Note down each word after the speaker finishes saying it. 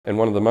And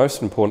one of the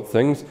most important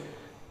things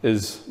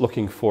is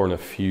looking for an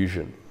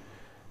effusion.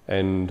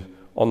 And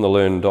on the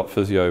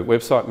Learn.Physio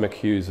website, Mick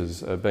Hughes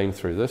has been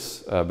through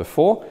this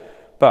before,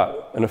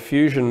 but an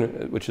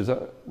effusion, which is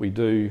we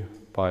do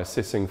by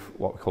assessing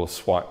what we call a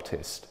swipe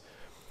test.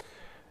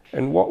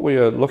 And what we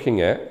are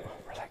looking at,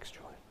 relax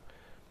Joy,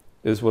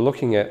 is we're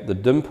looking at the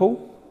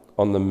dimple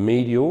on the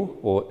medial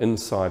or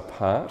inside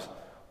part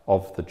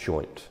of the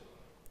joint.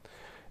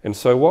 And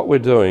so what we're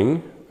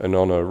doing, and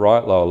on a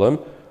right lower limb,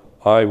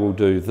 I will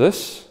do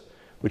this,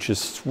 which is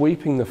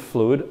sweeping the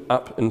fluid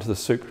up into the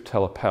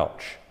supratellar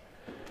pouch.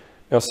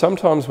 Now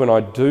sometimes when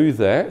I do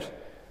that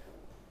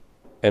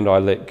and I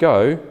let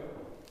go,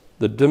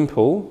 the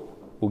dimple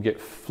will get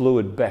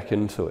fluid back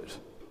into it.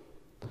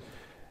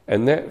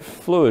 And that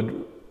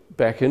fluid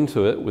back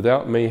into it,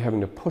 without me having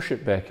to push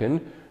it back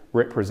in,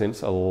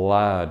 represents a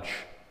large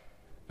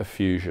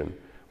effusion.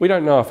 We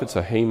don't know if it's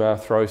a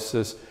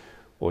hemarthrosis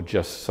or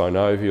just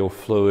synovial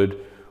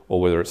fluid, or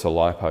whether it's a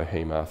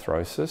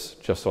lipohemarthrosis,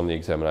 just on the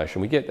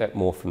examination. We get that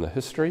more from the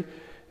history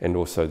and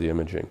also the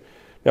imaging.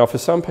 Now for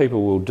some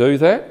people we'll do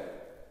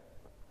that,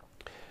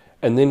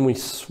 and then we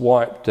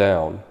swipe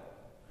down.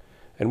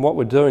 And what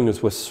we're doing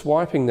is we're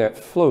swiping that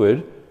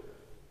fluid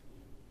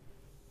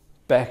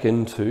back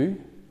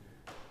into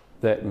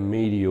that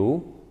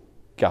medial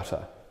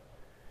gutter.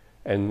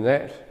 And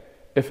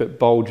that, if it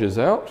bulges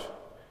out,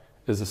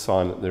 is a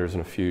sign that there is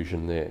an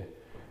effusion there.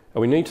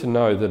 And we need to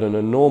know that in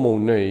a normal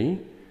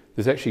knee,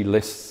 there's actually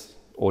less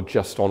or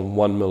just on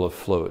 1 ml of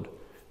fluid.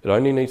 It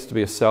only needs to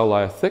be a cell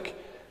layer thick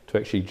to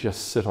actually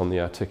just sit on the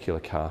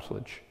articular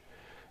cartilage.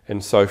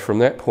 And so from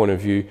that point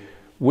of view,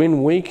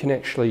 when we can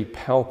actually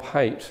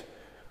palpate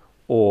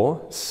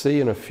or see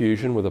an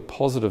effusion with a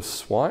positive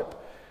swipe,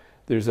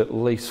 there's at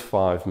least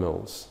 5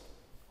 ml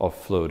of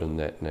fluid in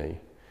that knee.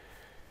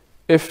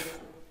 If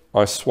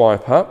I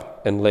swipe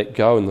up and let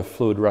go and the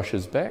fluid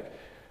rushes back,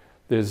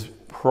 there's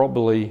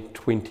probably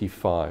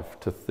 25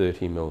 to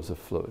 30 ml of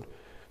fluid.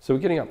 So we're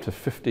getting up to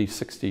 50,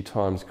 60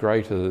 times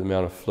greater the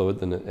amount of fluid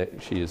than it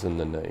actually is in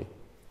the knee.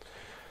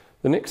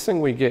 The next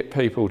thing we get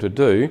people to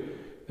do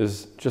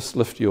is just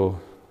lift your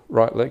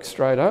right leg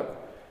straight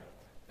up.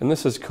 And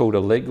this is called a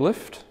leg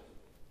lift.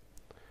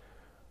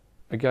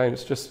 Again,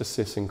 it's just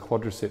assessing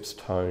quadriceps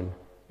tone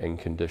and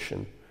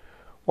condition.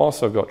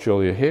 Whilst I've got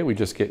Julia here, we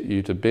just get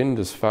you to bend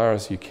as far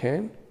as you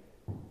can.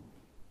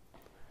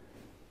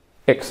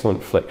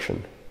 Excellent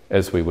flexion,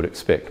 as we would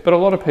expect. But a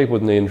lot of people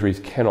with knee injuries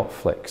cannot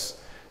flex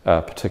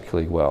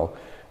particularly well.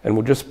 And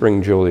we'll just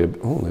bring Julia,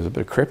 oh, there's a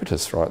bit of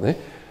crepitus right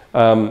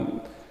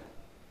there.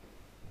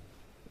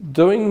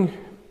 Doing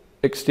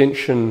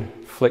extension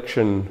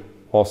flexion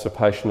whilst a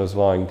patient is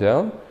lying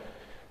down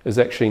is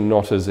actually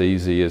not as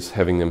easy as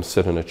having them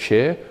sit in a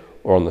chair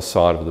or on the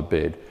side of the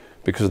bed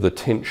because of the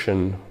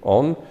tension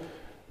on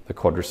the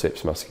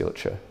quadriceps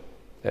musculature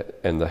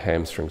and the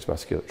hamstrings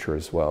musculature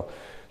as well.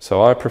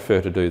 So I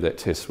prefer to do that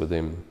test with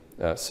them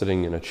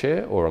sitting in a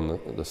chair or on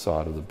the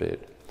side of the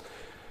bed.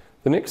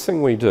 The next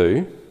thing we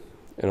do,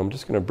 and I'm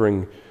just going to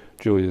bring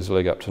Julia's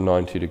leg up to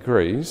 90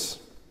 degrees,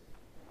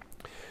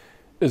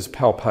 is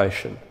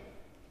palpation.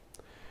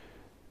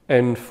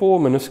 And for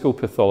meniscal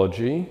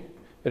pathology,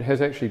 it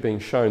has actually been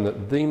shown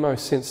that the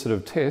most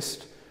sensitive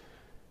test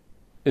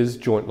is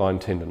joint line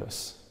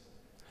tenderness.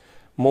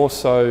 More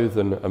so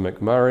than a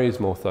McMurray's,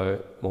 more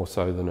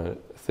so than a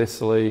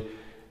Thessaly,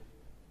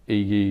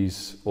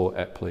 Eagie's or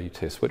Apley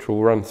test, which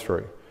we'll run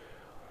through.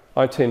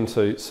 I tend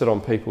to sit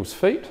on people's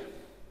feet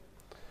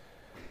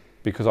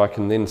because I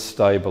can then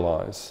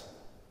stabilise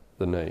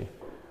the knee.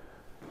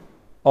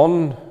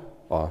 And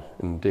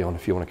Dion,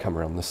 if you want to come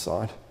around this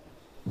side.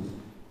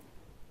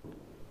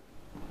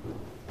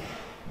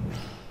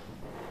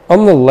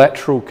 On the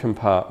lateral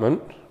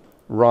compartment,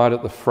 right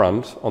at the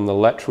front, on the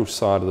lateral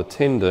side of the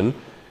tendon,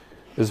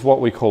 is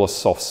what we call a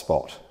soft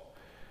spot.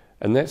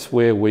 And that's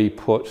where we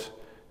put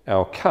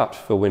our cut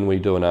for when we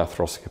do an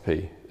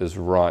arthroscopy, is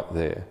right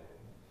there.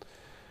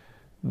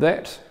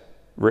 That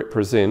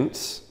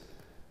represents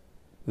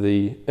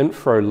the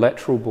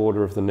infralateral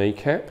border of the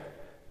kneecap,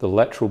 the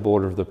lateral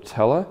border of the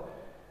patella,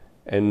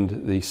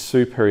 and the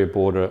superior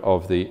border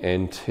of the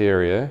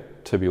anterior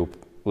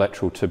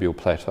lateral tibial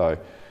plateau.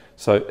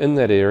 So in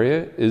that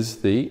area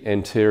is the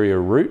anterior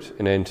root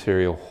and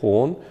anterior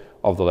horn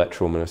of the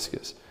lateral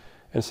meniscus.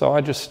 And so I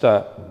just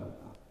start,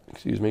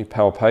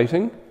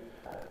 palpating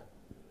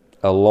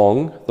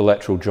along the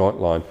lateral joint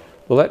line.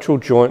 The lateral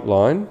joint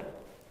line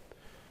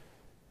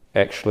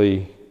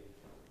actually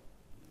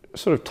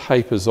sort of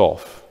tapers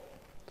off.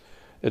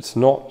 It's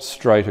not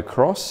straight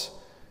across,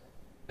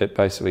 it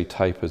basically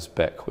tapers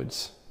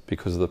backwards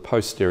because of the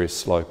posterior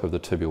slope of the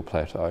tibial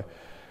plateau.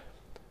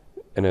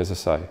 And as I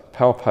say,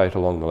 palpate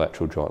along the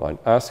lateral joint line,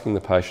 asking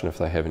the patient if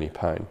they have any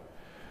pain.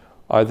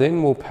 I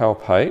then will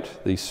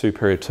palpate the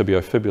superior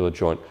tibiofibular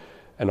joint,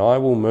 and I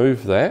will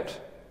move that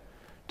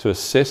to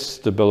assess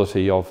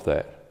stability of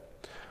that.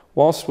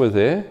 Whilst we're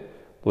there,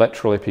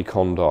 lateral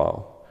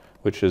epicondyle,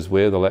 which is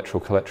where the lateral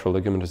collateral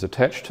ligament is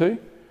attached to,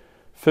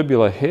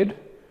 fibular head,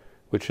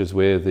 which is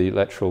where the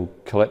lateral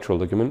collateral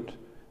ligament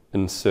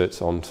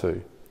inserts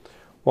onto.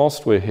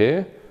 Whilst we're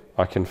here,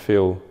 I can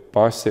feel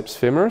biceps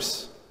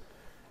femoris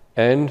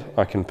and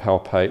I can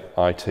palpate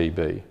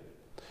ITB.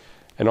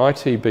 And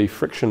ITB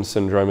friction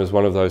syndrome is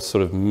one of those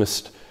sort of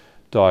missed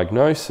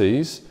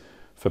diagnoses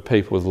for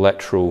people with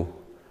lateral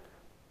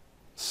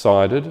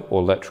sided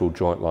or lateral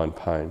joint line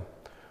pain.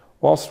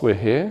 Whilst we're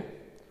here,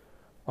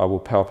 I will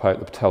palpate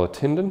the patellar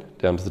tendon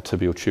down to the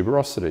tibial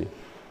tuberosity.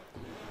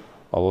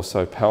 I'll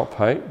also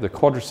palpate the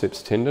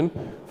quadriceps tendon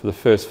for the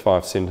first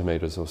 5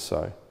 centimetres or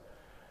so.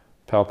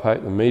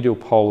 Palpate the medial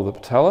pole of the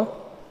patella,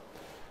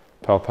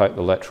 palpate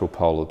the lateral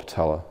pole of the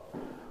patella.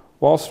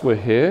 Whilst we're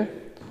here,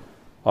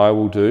 I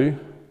will do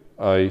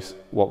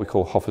what we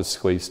call Hoffer's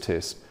squeeze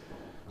test.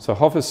 So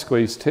Hoffer's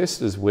squeeze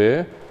test is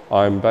where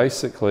I'm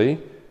basically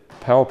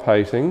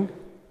palpating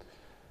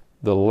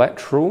the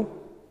lateral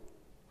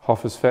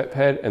Hoffer's fat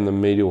pad and the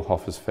medial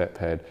Hoffer's fat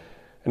pad.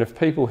 And if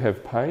people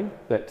have pain,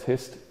 that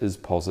test is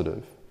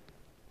positive.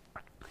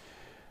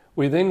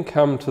 We then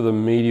come to the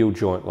medial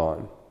joint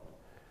line.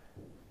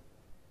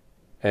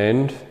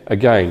 And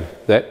again,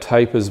 that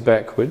tapers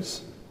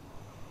backwards.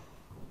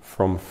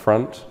 From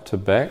front to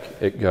back,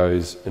 it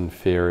goes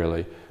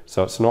inferiorly.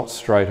 So it's not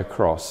straight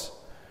across.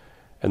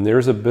 And there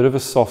is a bit of a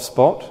soft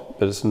spot,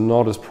 but it's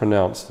not as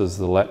pronounced as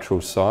the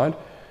lateral side,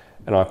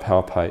 and I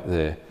palpate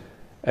there.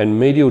 And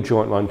medial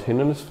joint line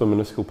tenderness for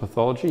meniscal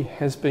pathology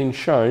has been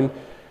shown,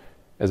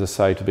 as I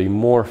say, to be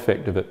more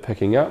effective at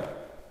picking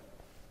up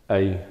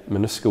a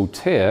meniscal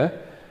tear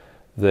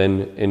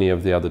than any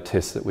of the other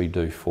tests that we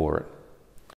do for it.